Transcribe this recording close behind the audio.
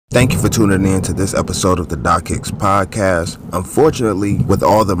Thank you for tuning in to this episode of the Doc Hicks podcast. Unfortunately, with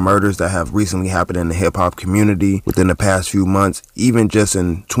all the murders that have recently happened in the hip-hop community within the past few months, even just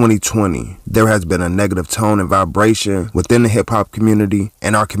in 2020, there has been a negative tone and vibration within the hip-hop community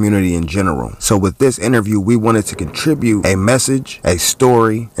and our community in general. So with this interview, we wanted to contribute a message, a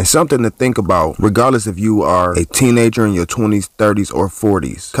story, and something to think about, regardless if you are a teenager in your 20s, 30s, or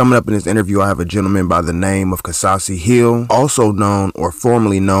 40s. Coming up in this interview, I have a gentleman by the name of Kesasi Hill, also known or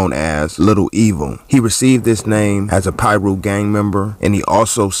formerly known as Little Evil. He received this name as a Piru gang member, and he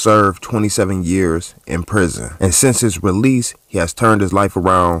also served 27 years in prison. And since his release, he has turned his life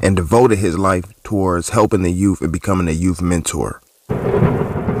around and devoted his life towards helping the youth and becoming a youth mentor.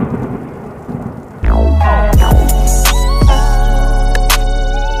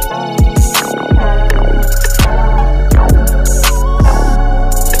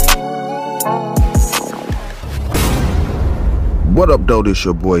 What up, though? This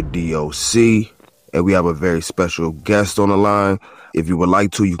your boy DOC, and we have a very special guest on the line. If you would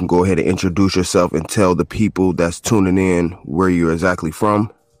like to, you can go ahead and introduce yourself and tell the people that's tuning in where you're exactly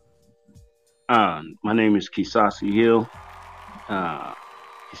from. My name is Kesasi Hill,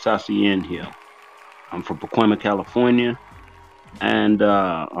 Kesasi N. Hill. I'm from Pacoima, California, and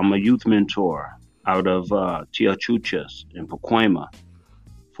I'm a youth mentor out of Tiachuchas in Pacoima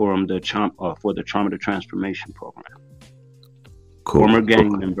for the Trauma to Transformation Program. Cool. Former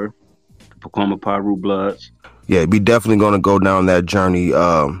gang member, Pacoima Piru Bloods. Yeah, we definitely going to go down that journey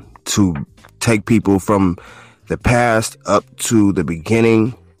to take people from the past up to the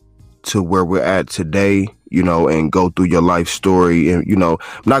beginning to where we're at today, and go through your life story. And, I'm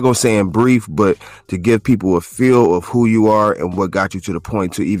not going to say in brief, but to give people a feel of who you are and what got you to the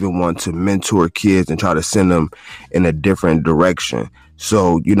point to even want to mentor kids and try to send them in a different direction.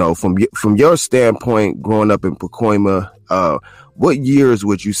 So, from your standpoint, growing up in Pacoima, what years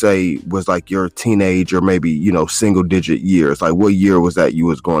would you say was like your teenage or maybe, single digit years? Like what year was that you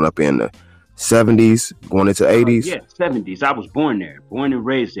was growing up in? The 70s, going into 80s? Yeah, 70s. I was born and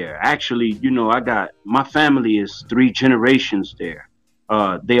raised there. Actually, my family is 3 generations there.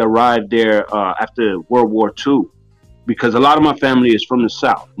 They arrived there after World War II because a lot of my family is from the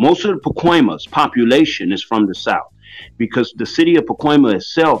South. Most of the Pacoima's population is from the South because the city of Pacoima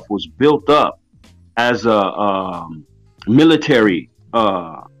itself was built up as a military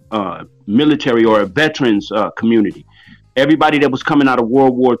or a veterans community. Everybody that was coming out of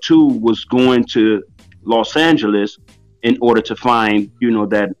World War II was going to Los Angeles in order to find,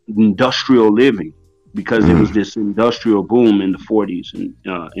 that industrial living because it was this industrial boom in the 40s and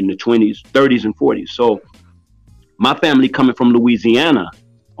in the 20s, 30s and 40s. So my family coming from Louisiana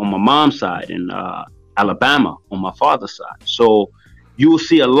on my mom's side and Alabama on my father's side. So you will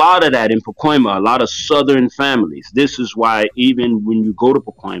see a lot of that in Pacoima, a lot of Southern families. This is why even when you go to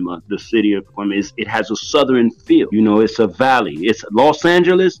Pacoima, the city of Pacoima, it has a Southern feel. It's a valley. It's Los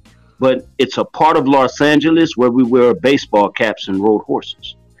Angeles, but it's a part of Los Angeles where we wear baseball caps and rode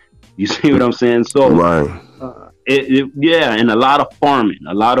horses. You see what I'm saying? So, right. And a lot of farming,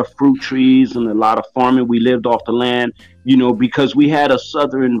 a lot of fruit trees and a lot of farming. We lived off the land, because we had a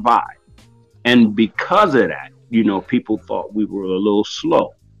Southern vibe. And because of that, people thought we were a little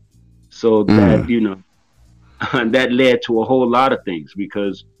slow. So that, that led to a whole lot of things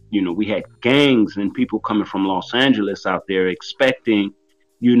because, we had gangs and people coming from Los Angeles out there expecting,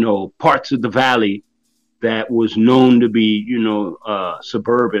 parts of the valley that was known to be,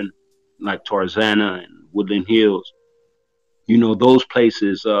 suburban, like Tarzana and Woodland Hills, those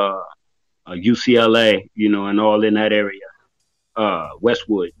places, UCLA, and all in that area.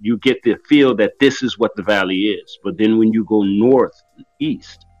 Westwood, you get the feel that this is what the valley is. But then when you go north and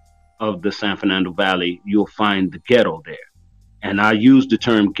east of the San Fernando Valley, you'll find the ghetto there. And I use the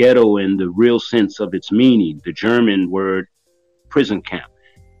term ghetto in the real sense of its meaning, the German word prison camp,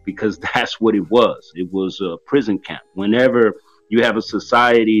 because that's what it was. It was a prison camp. Whenever you have a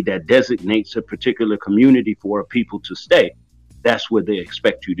society that designates a particular community for a people to stay, that's what they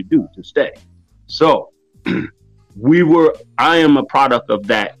expect you to do, to stay. So I am a product of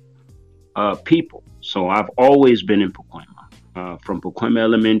that people. So I've always been in Pacoima, from Pacoima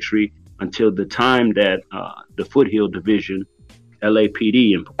Elementary until the time that the Foothill Division,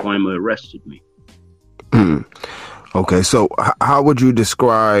 LAPD in Pacoima arrested me. Okay, so how would you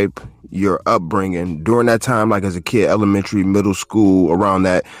describe your upbringing during that time, like as a kid, elementary, middle school, around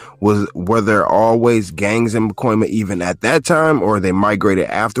that? Were there always gangs in Pacoima even at that time, or they migrated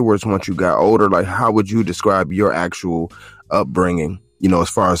afterwards once you got older? Like, how would you describe your actual upbringing, as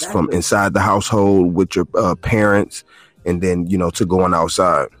far as from inside the household with your parents and then, to going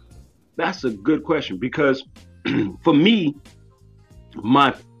outside? That's a good question because for me,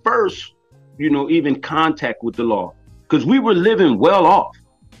 my first, even contact with the law, because we were living well off.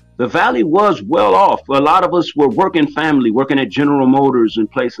 The valley was well off. A lot of us were working family, working at General Motors and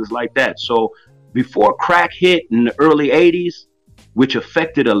places like that. So before crack hit in the early 80s, which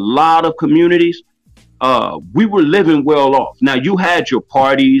affected a lot of communities, we were living well off. Now, you had your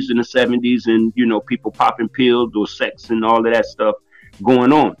parties in the 70s and, people popping pills or sex and all of that stuff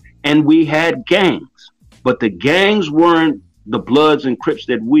going on. And we had gangs, but the gangs weren't the Bloods and Crips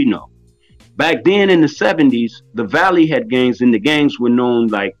that we know. Back then in the 70s, the Valley had gangs, and the gangs were known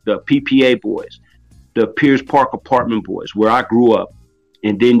like the PPA boys, the Piers Park apartment boys, where I grew up.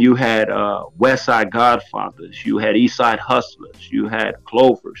 And then you had West Side Godfathers, you had East Side Hustlers, you had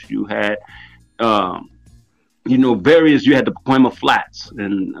Clovers, you had, various, you had the Pacoima Flats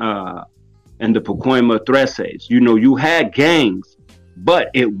and the Pacoima Threshes. You had gangs, but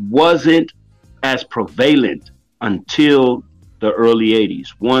it wasn't as prevalent until the early 80s.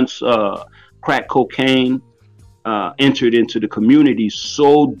 Once crack cocaine entered into the community,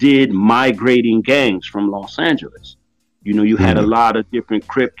 so did migrating gangs from Los Angeles. You had a lot of different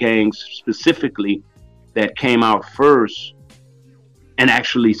Crip gangs specifically that came out first and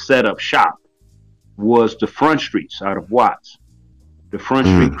actually set up shop. Was the Front Streets out of Watts. The Front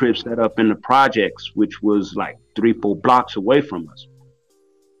Street Crips set up in the projects, which was like 3-4 blocks away from us.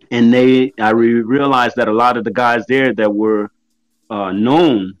 And I realized that a lot of the guys there that were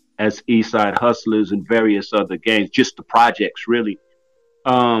known as East Side Hustlers and various other gangs, just the projects really,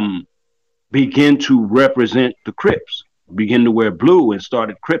 begin to represent the Crips, begin to wear blue and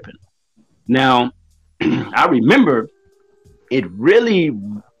started cripping. Now, I remember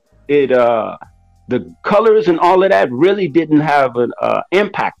the colors and all of that really didn't have an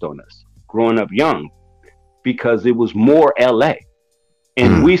impact on us growing up young, because it was more LA.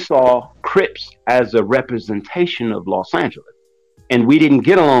 And we saw Crips as a representation of Los Angeles. And we didn't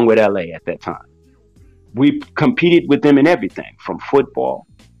get along with LA at that time. We competed with them in everything, from football,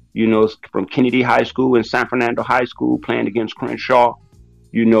 from Kennedy High School and San Fernando High School, playing against Crenshaw,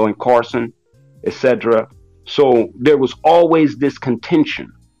 and Carson, etc. So there was always this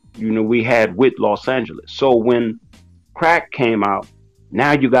contention, we had with Los Angeles. So when crack came out,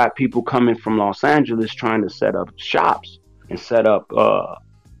 now you got people coming from Los Angeles trying to set up shops and set up,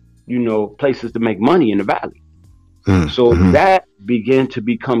 places to make money in the Valley. So that began to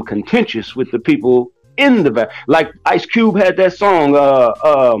become contentious with the people in the Valley. Like Ice Cube had that song,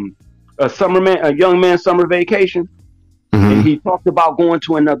 a young man's summer vacation. And he talked about going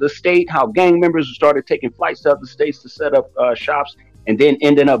to another state, how gang members started taking flights to other states to set up shops, and then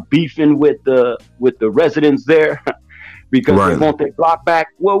ended up beefing with the residents there because they want their block back.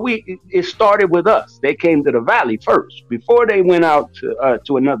 Well, it started with us. They came to the Valley first before they went out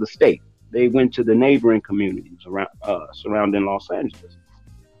to another state. They went to the neighboring communities around surrounding Los Angeles,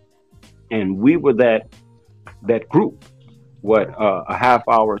 and we were that group. A half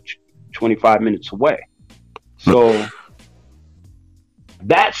hour, 25 minutes away. So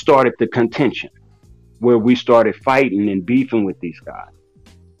that started the contention, where we started fighting and beefing with these guys.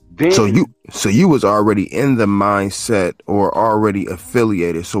 Then, so you was already in the mindset or already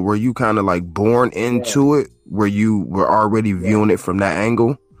affiliated. So were you kind of like born into it, where you were already viewing it from that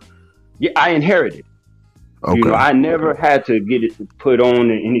angle? Yeah, I inherited. Okay. I never had to get it put on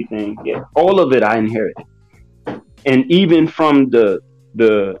or anything. Yeah, all of it I inherited. And even from the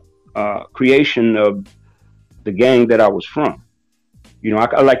creation of the gang that I was from,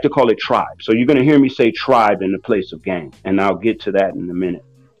 I like to call it tribe. So you're going to hear me say tribe in the place of gang, and I'll get to that in a minute.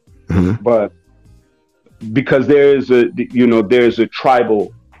 But because there's a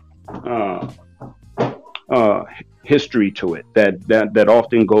tribal history to it that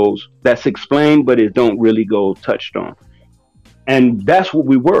often goes, that's explained, but it don't really go touched on. And that's what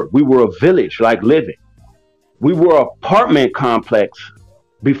we were. We were a village, like living. We were an apartment complex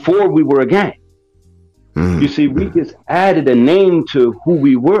before we were a gang. You see, we just added a name to who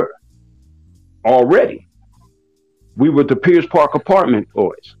we were already. We were the Piers Park apartment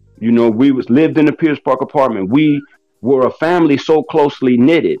boys. We lived in the Piers Park apartment. We were a family so closely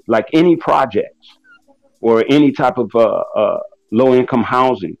knitted, like any projects or any type of low-income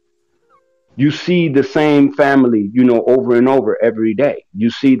housing. You see the same family, over and over every day. You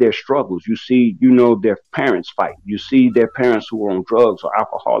see their struggles. You see, their parents fight. You see their parents who are on drugs or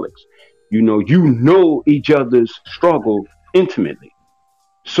alcoholics. You know each other's struggle intimately.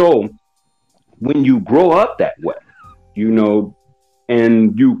 So when you grow up that way,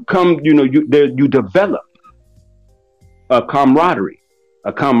 and you come, you develop a camaraderie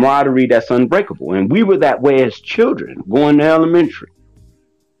that's unbreakable. And we were that way as children going to elementary.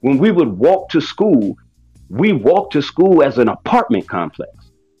 When we would walk to school, we walked to school as an apartment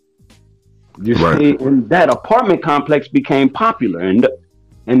complex. You Right. see, and that apartment complex became popular and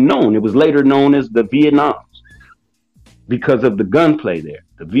known. It was later known as the Vietnams because of the gunplay there.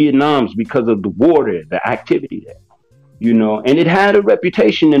 The Vietnams because of the war there, the activity there. And it had a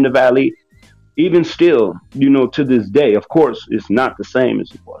reputation in the valley, even still, to this day. Of course, it's not the same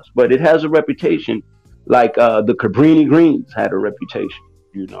as it was, but it has a reputation. Like the Cabrini Greens had a reputation,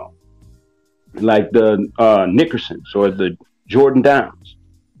 you know, like the Nickersons or the Jordan Downs,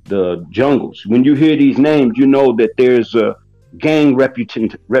 the Jungles. When you hear these names, you know that there's a gang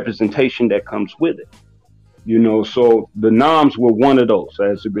representation that comes with it. So the Noms were one of those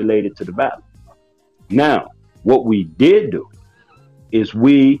as it related to the valley. Now, what we did do is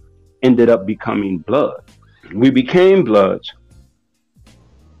we ended up becoming blood. We became bloods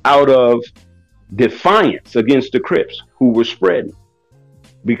out of defiance against the Crips who were spreading.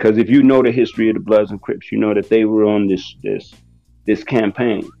 Because if you know the history of the Bloods and Crips, you know that they were on this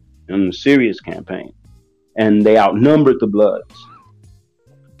campaign, on a serious campaign, and they outnumbered the Bloods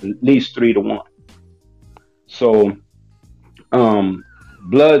at least 3-1. So,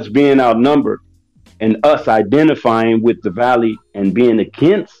 Bloods being outnumbered and us identifying with the Valley and being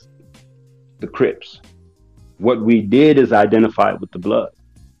against the Crips, what we did is identify with the Blood.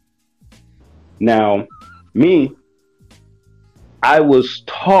 Now, me, I was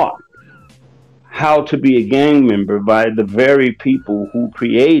taught how to be a gang member by the very people who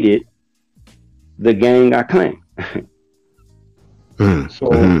created the gang I claim. So,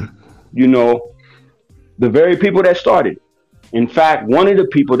 the very people that started it. In fact, one of the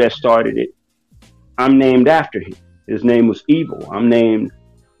people that started it, I'm named after him. His name was Evil. I'm named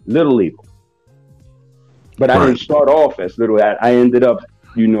Little Evil. But I didn't start off as Little. I ended up,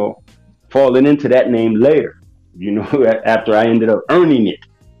 falling into that name later, after I ended up earning it.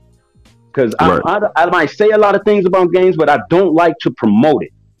 Because I might say a lot of things about games, but I don't like to promote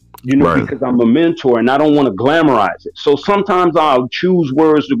it, because I'm a mentor and I don't want to glamorize it. So sometimes I'll choose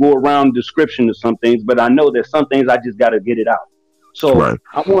words to go around description of some things, but I know that some things I just got to get it out. So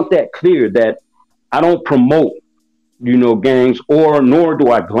I want that clear that I don't promote, gangs, nor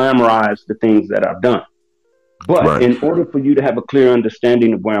do I glamorize the things that I've done. But in order for you to have a clear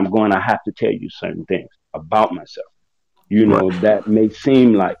understanding of where I'm going, I have to tell you certain things about myself, that may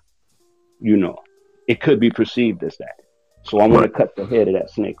seem like, it could be perceived as that. So I want to cut the head of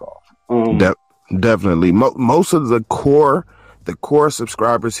that snake off. Definitely. Most of the core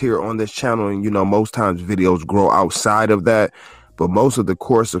subscribers here on this channel, and most times videos grow outside of that, but most of the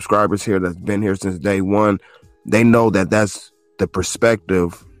core subscribers here that's been here since day one, they know that that's the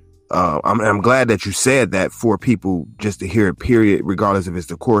perspective. I'm glad that you said that for people just to hear it, period, regardless if it's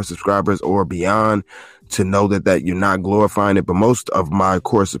the core subscribers or beyond, to know that you're not glorifying it. But most of my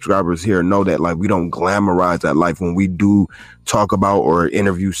core subscribers here know that, like, we don't glamorize that life. When we do talk about or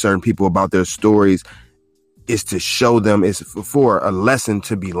interview certain people about their stories, is to show them, it's for a lesson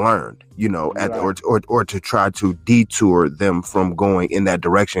to be learned, or to try to detour them from going in that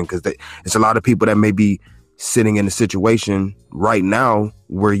direction. Because it's a lot of people that may be sitting in a situation right now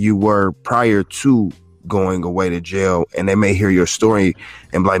where you were prior to going away to jail, and they may hear your story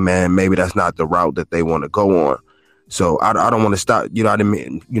and be like, man, maybe that's not the route that they want to go on. So I don't want to stop, I didn't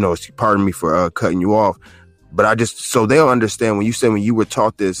mean, pardon me for cutting you off, but I just, so they'll understand when you said when you were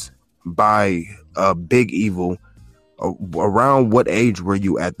taught this by Big Evil, around what age were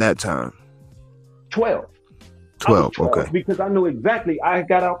you at that time? 12. 12, okay. Because I knew exactly, I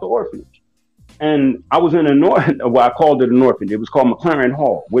got out the orphanage. And I was in I called it an orphanage. It was called McLaren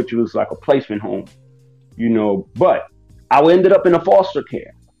Hall, which was like a placement home, but I ended up in a foster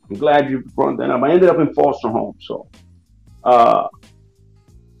care. I'm glad you brought that up. I ended up in foster home. So,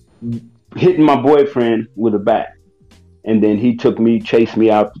 hitting my boyfriend with a bat. And then he chased me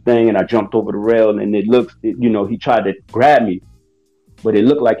out the thing, and I jumped over the rail, and he tried to grab me, but it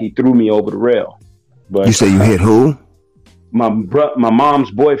looked like he threw me over the rail. But you say you hit who? My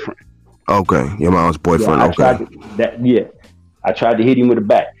mom's boyfriend. Okay, your mom's boyfriend. Yeah, I tried to hit him with a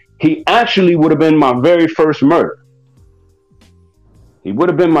bat. He actually would have been my very first murder. Because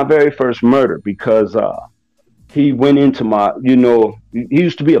he went into my, he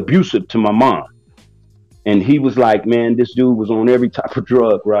used to be abusive to my mom. And he was like, man, this dude was on every type of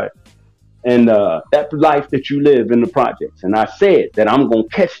drug, right? And that life that you live in the projects. And I said that I'm going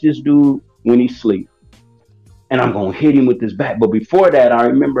to catch this dude when he sleeps. And I'm going to hit him with this bat. But before that, I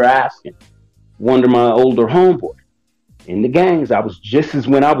remember asking one of my older homeboys in the gangs,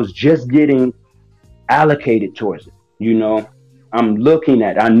 when I was just getting allocated towards it. I'm looking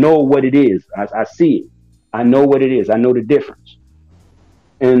at it. I know what it is. I see it. I know what it is. I know the difference.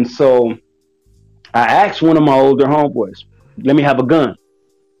 And so I asked one of my older homeboys, let me have a gun.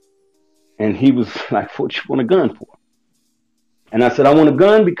 And he was like, what you want a gun for? And I said, I want a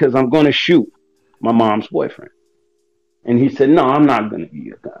gun because I'm going to shoot my mom's boyfriend. And he said, no, I'm not going to give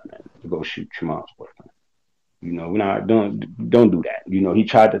you a gun, man, to go shoot your mom's boyfriend. You know, don't do that. You know, he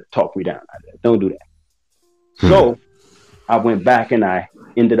tried to talk me down. I said, don't do that. So I went back and I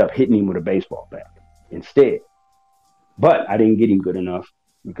ended up hitting him with a baseball bat instead. But I didn't get him good enough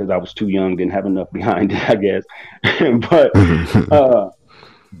because I was too young, didn't have enough behind it, I guess. But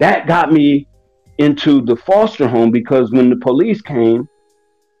that got me into the foster home because when the police came,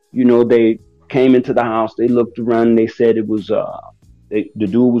 you know, they came into the house, they looked around, and they said it was the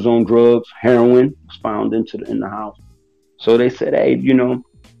dude was on drugs, heroin was found in the house. So they said, hey, you know,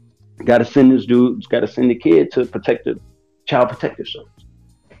 got to send this dude, got to send the kid to child protective service.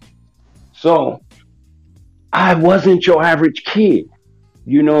 So I wasn't your average kid.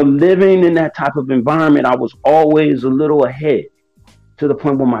 You know, living in that type of environment, I was always a little ahead, to the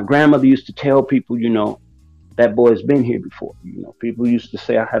point where my grandmother used to tell people, you know, that boy's been here before. You know, people used to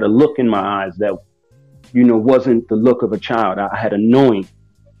say I had a look in my eyes that, you know, wasn't the look of a child. I had a knowing,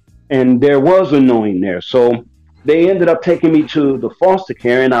 and there was a knowing there. So they ended up taking me to the foster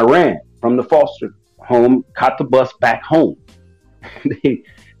care, and I ran from the foster home, caught the bus back home. They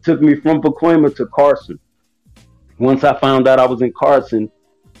took me from Pacoima to Carson. Once I found out I was in Carson,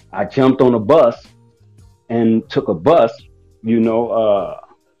 I jumped on a bus and took a bus, you know,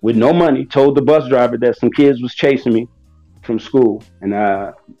 with no money, told the bus driver that some kids was chasing me from school, and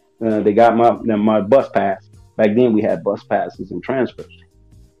they got my bus pass. Back then we had bus passes and transfers.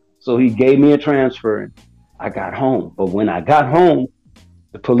 So he gave me a transfer and I got home. But when I got home,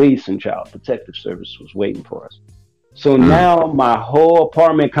 the police and child protective service was waiting for us. So now my whole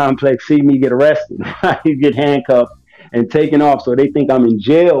apartment complex see me get arrested. I get handcuffed and taken off. So they think I'm in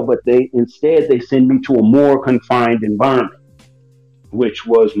jail, but instead they send me to a more confined environment, which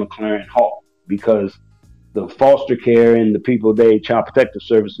was McLaren Hall, because the foster care and the people, child protective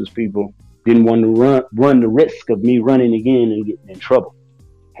services people, didn't want to run the risk of me running again and getting in trouble,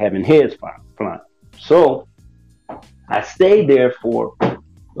 having heads flying. So I stayed there for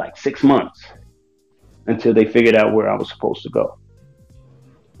like 6 months until they figured out where I was supposed to go.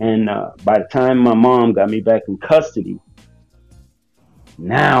 And by the time my mom got me back in custody,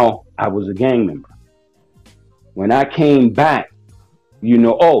 now I was a gang member. When I came back, you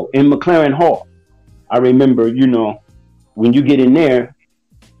know, in McLaren Hall, I remember, you know, when you get in there,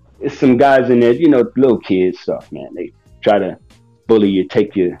 it's some guys in there, you know, little kids stuff, man. They try to bully you,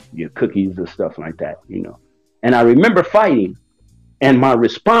 take your cookies and stuff like that, you know. And I remember fighting, and my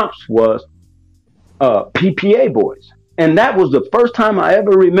response was PPA boys. And that was the first time I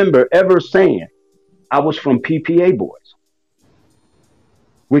ever remember ever saying I was from PPA boys,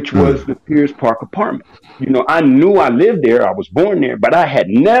 which was the Pierce Park apartment. You know, I knew I lived there, I was born there, but I had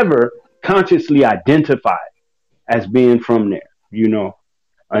never consciously identified as being from there, you know,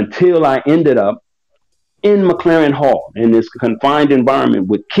 until I ended up in McLaren Hall in this confined environment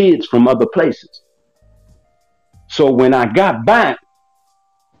with kids from other places. So when I got back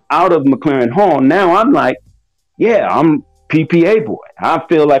out of McLaren Hall, now I'm like, yeah, I'm PPA boy. I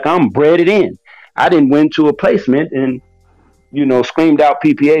feel like I'm breaded in. I didn't went to a placement and, you know, screamed out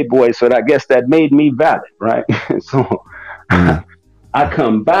PPA boy. So I guess that made me valid, right? So I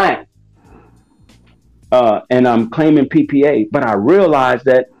come back and I'm claiming PPA, but I realized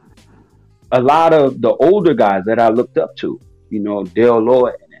that a lot of the older guys that I looked up to, you know, Dale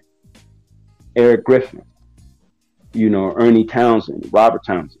Lloyd, Eric Griffin, you know, Ernie Townsend, Robert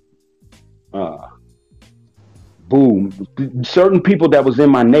Townsend, certain people that was in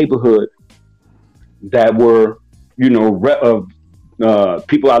my neighborhood that were, you know,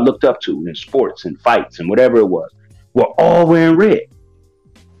 people I looked up to in sports and fights and whatever it was, were all wearing red.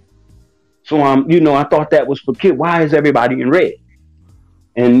 So I thought that was for kids. Why is everybody in red?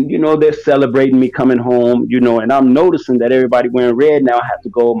 And, you know, they're celebrating me coming home, you know, and I'm noticing that everybody wearing red. Now I have to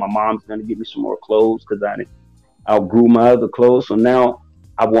go. My mom's going to get me some more clothes because I outgrew my other clothes. So now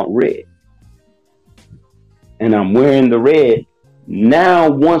I want red. And I'm wearing the red. Now,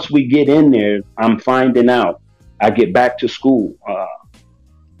 once we get in there, I'm finding out. I get back to school,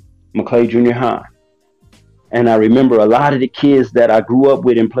 McClay Junior High. And I remember a lot of the kids that I grew up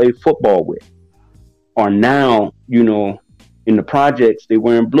with and played football with are now, you know, in the projects, they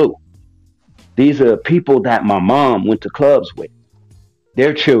wearing blue. These are people that my mom went to clubs with.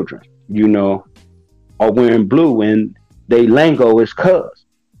 Their children, you know, are wearing blue, and they lingo is cuz.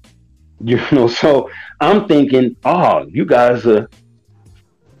 You know, so I'm thinking, oh, you guys are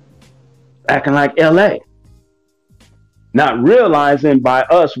acting like LA. Not realizing by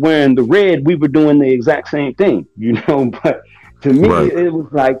us wearing the red, we were doing the exact same thing, you know, but To me, Right. it was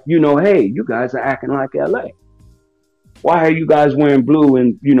like, hey, you guys are acting like LA. Why are you guys wearing blue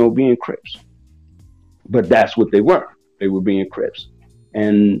and, being Crips? But that's what they were. They were being Crips.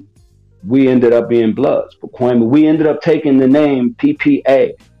 And we ended up being Bloods. But we ended up taking the name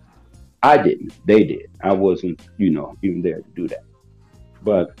PPA. I didn't. They did. I wasn't, even there to do that.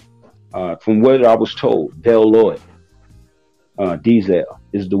 But from what I was told, Del Lloyd, Diesel,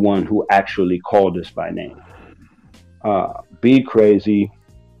 is the one who actually called us by name. Be Crazy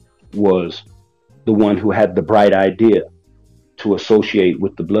was the one who had the bright idea to associate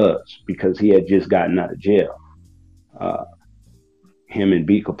with the Bloods because he had just gotten out of jail. Him and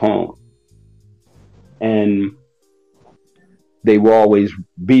B Capone. And they were always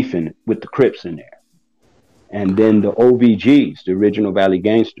beefing with the Crips in there. And then the OVGs, the original Valley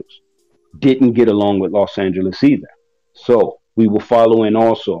Gangsters, didn't get along with Los Angeles either. So we were following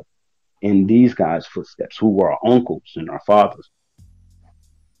also in these guys' footsteps, who were our uncles and our fathers.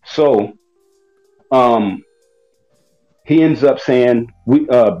 So he ends up saying,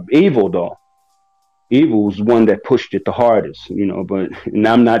 Evil though. Evil was one that pushed it the hardest, but and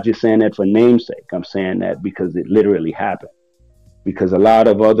I'm not just saying that for namesake. I'm saying that because it literally happened. Because a lot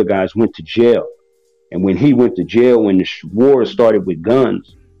of other guys went to jail. And when he went to jail, when the war started with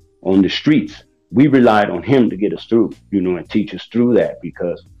guns on the streets, we relied on him to get us through, and teach us through that,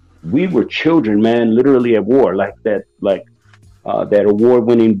 because we were children, man, literally at war, like that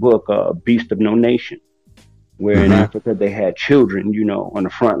award-winning book, Beast of No Nation, where in Africa they had children, on the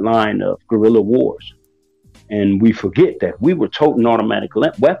front line of guerrilla wars. And we forget that we were toting automatic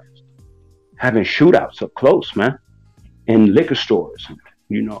weapons, having shootouts up close, man, in liquor stores.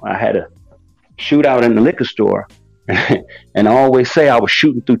 I had a shootout in the liquor store, and I always say I was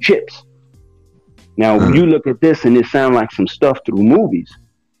shooting through chips. Now, you look at this and it sounds like some stuff through movies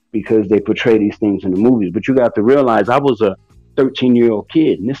because they portray these things in the movies. But you got to realize I was a 13-year-old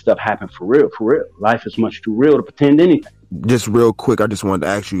kid, and this stuff happened for real, for real. Life is much too real to pretend anything. Just real quick, I just wanted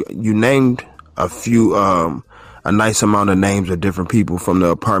to ask you, you named a few, a nice amount of names of different people from the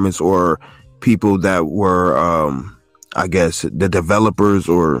apartments or people that were, I guess, the developers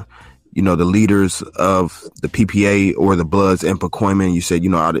or, the leaders of the PPA or the Bloods in Pacoima. You said,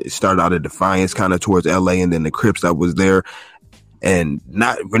 it started out of Defiance kind of towards LA, and then the Crips that was there. And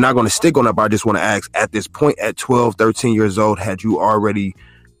we're not going to stick on it, but I just want to ask, at this point, at 12, 13 years old, had you already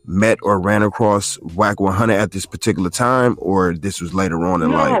met or ran across WAC 100 at this particular time, or this was later on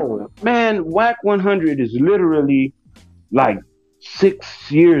in life? No, man, WAC 100 is literally like 6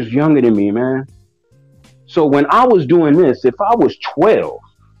 years younger than me, man. So when I was doing this, if I was 12,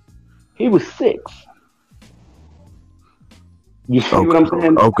 he was 6. You see what I'm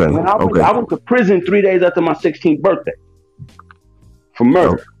saying? Okay. I went to prison 3 days after my 16th birthday for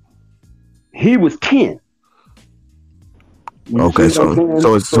murder. Okay. He was 10. Okay,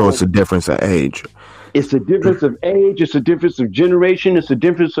 so it's a difference of age. It's a difference of age. It's a difference of generation. It's a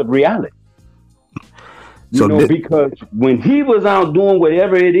difference of reality. Because when he was out doing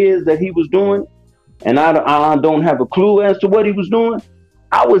whatever it is that he was doing, and I don't have a clue as to what he was doing,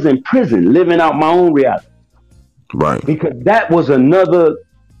 I was in prison living out my own reality. Right. Because that was another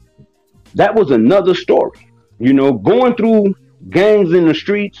story. Going through gangs in the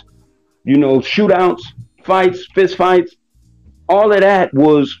streets, shootouts, fights, fist fights, all of that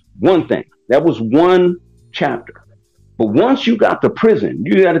was one thing. That was one chapter. But once you got to prison,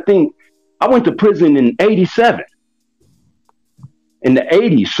 you got to think, I went to prison in 87. In the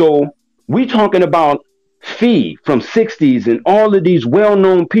 80s. So we talking about Fee from 60s and all of these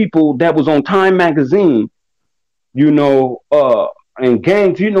well-known people that was on Time magazine, and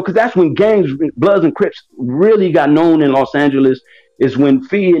gangs, because that's when gangs, Bloods and Crips really got known in Los Angeles, is when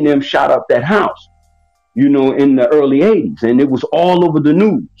Fee and them shot up that house, in the early 80s. And it was all over the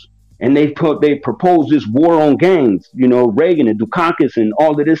news. And they proposed this war on gangs, Reagan and Dukakis and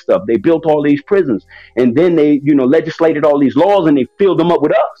all of this stuff. They built all these prisons. And then they, legislated all these laws and they filled them up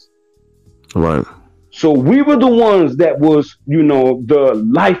with us. Right. So we were the ones that was, the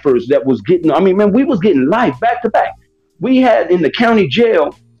lifers that was getting, we was getting life back to back. We had in the county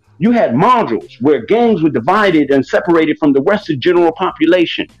jail, you had modules where gangs were divided and separated from the rest of the general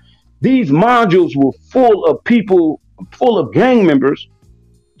population. These modules were full of people, full of gang members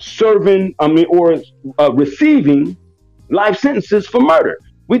serving, receiving life sentences for murder.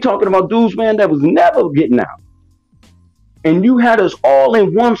 We're talking about dudes, man, that was never getting out. And you had us all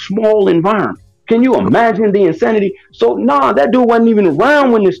in one small environment. Can you imagine the insanity? So, that dude wasn't even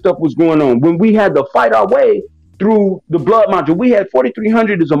around when this stuff was going on. When we had to fight our way through the blood module, we had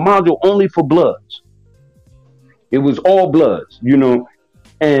 4300 as a module only for Bloods. It was all Bloods,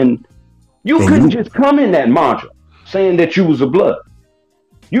 and you couldn't just come in that module. saying that you was a blood.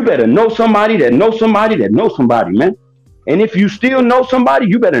 You better know somebody that knows somebody that knows somebody, man. And if you still know somebody,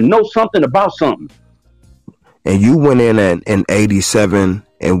 you better know something about something. And you went in 87,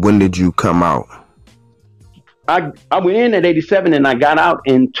 and when did you come out? I went in at 87 and I got out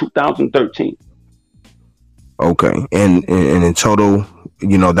in 2013. Okay. And in total,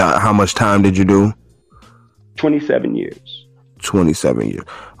 that how much time did you do? 27 years. 27 years.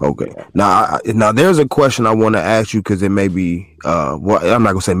 Okay. Now there's a question I want to ask you, because it may be, I'm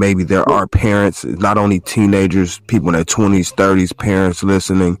not gonna say maybe, there are parents, not only teenagers, people in their 20s, 30s, parents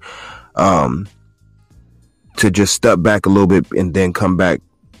listening, to just step back a little bit and then come back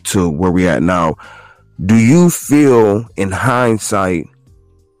to where we at now. Do you feel in hindsight,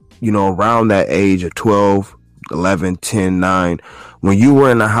 around that age of 12, 11, 10, 9, when you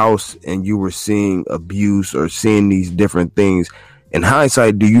were in the house and you were seeing abuse or seeing these different things, in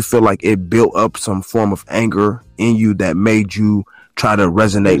hindsight, do you feel like it built up some form of anger in you that made you try to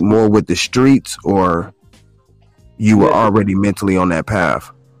resonate more with the streets, or you were already mentally on that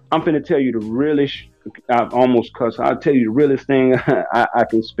path? I'm finna tell you the realest, I almost cuss, I'll tell you the realest thing I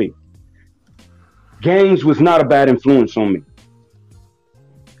can speak. Gangs was not a bad influence on me.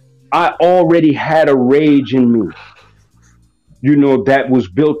 I already had a rage in me, that was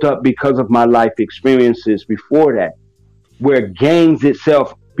built up because of my life experiences before that, where gangs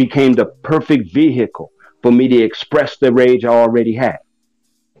itself became the perfect vehicle for me to express the rage I already had.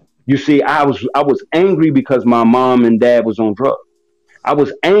 You see, I was angry because my mom and dad was on drugs. I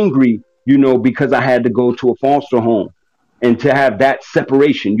was angry, because I had to go to a foster home and to have that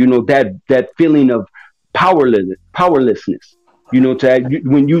separation, that feeling of powerlessness.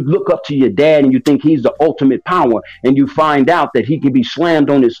 When you look up to your dad and you think he's the ultimate power, and you find out that he can be slammed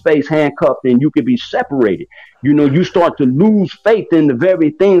on his face, handcuffed, and you can be separated, you start to lose faith in the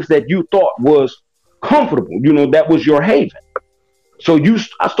very things that you thought was comfortable, that was your haven. So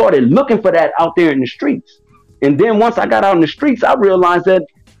I started looking for that out there in the streets. And then once I got out in the streets, I realized that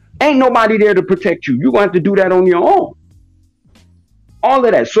ain't nobody there to protect you. You're going to have to do that on your own. All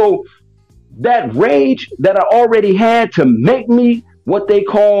of that. So that rage that I already had to make me what they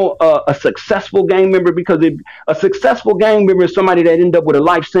call a successful gang member, because a successful gang member is somebody that ended up with a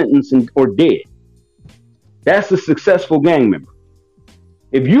life sentence or dead. That's a successful gang member.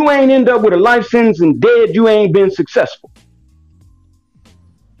 If you ain't end up with a life sentence and dead, you ain't been successful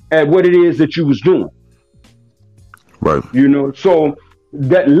at what it is that you was doing. Right. So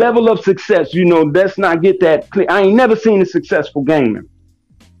that level of success, let's not get that clear. I ain't never seen a successful gang member.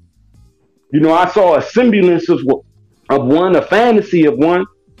 I saw a semblance of one, a fantasy of one,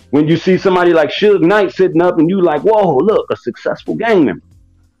 when you see somebody like Suge Knight sitting up and you like, whoa, look, a successful gang member.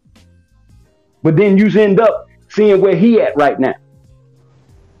 But then you end up seeing where he at right now.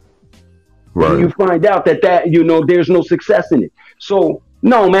 Right. And you find out that there's no success in it. So,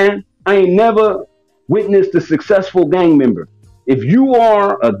 no, man, I ain't never witnessed a successful gang member. If you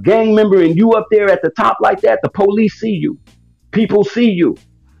are a gang member and you up there at the top like that, the police see you. People see you.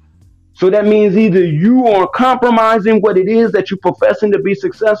 So that means either you are compromising what it is that you're professing to be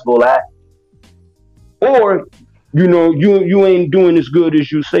successful at, or, you ain't doing as good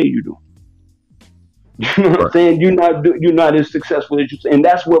as you say you do. You know what I'm saying? You're not as successful as you say. And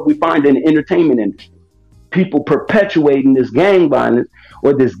that's what we find in the entertainment industry. People perpetuating this gang violence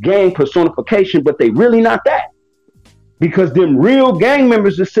or this gang personification, but they really not that. Because them real gang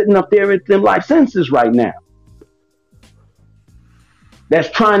members are sitting up there at them life sentences right now.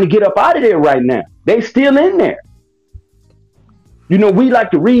 That's trying to get up out of there right now. They still in there. We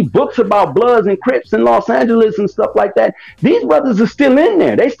like to read books about Bloods and Crips in Los Angeles and stuff like that. These brothers are still in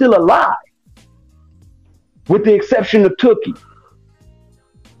there. They still alive. With the exception of Tookie.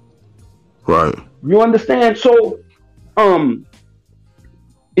 Right. You understand? So,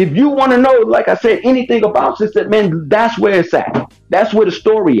 if you want to know, like I said, anything about this, that man, that's where it's at. That's where the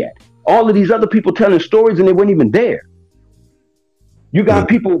story at. All of these other people telling stories and they weren't even there. You got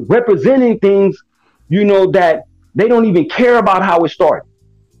people representing things, that they don't even care about how it started.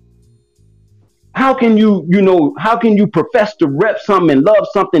 How can you profess to rep something and love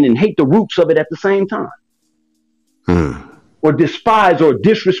something and hate the roots of it at the same time? Or despise or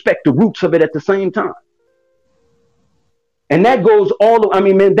disrespect the roots of it at the same time? And that goes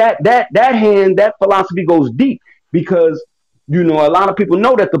that philosophy goes deep, because, a lot of people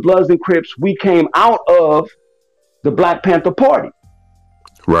know that the Bloods and Crips, we came out of the Black Panther Party.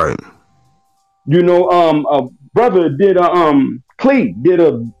 Right. A brother did Clee did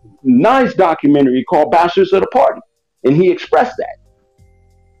a nice documentary called Bastards of the Party, and he expressed that.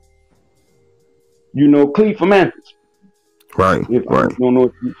 Clee from Memphis. Right. I don't know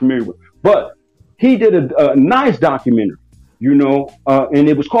if you're familiar with, but he did a nice documentary, you know, and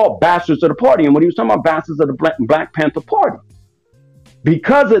it was called Bastards of the Party. And when he was talking about Bastards of the Black Panther Party,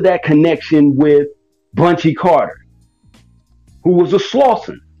 because of that connection with Bunchy Carter, who was a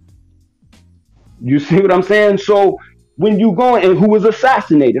Slauson. You see what I'm saying? So when you go, and who was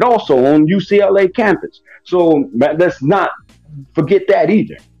assassinated also on UCLA campus. So let's not forget that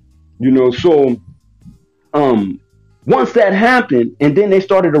either. You know, so once that happened, and then they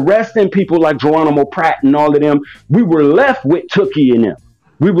started arresting people like Geronimo Pratt and all of them, we were left with Tookie and them.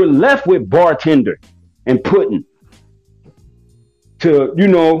 We were left with Bartender and Puddin' to, you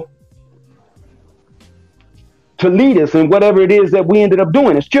know, to lead us in whatever it is that we ended up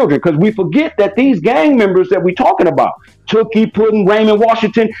doing as children. Because we forget that these gang members that we're talking about, Tookie, Puddin', Raymond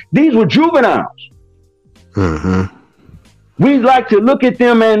Washington, these were juveniles. Mm-hmm. We like to look at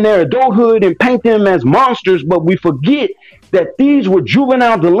them and their adulthood and paint them as monsters, but we forget that these were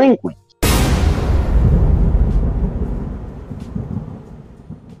juvenile delinquents.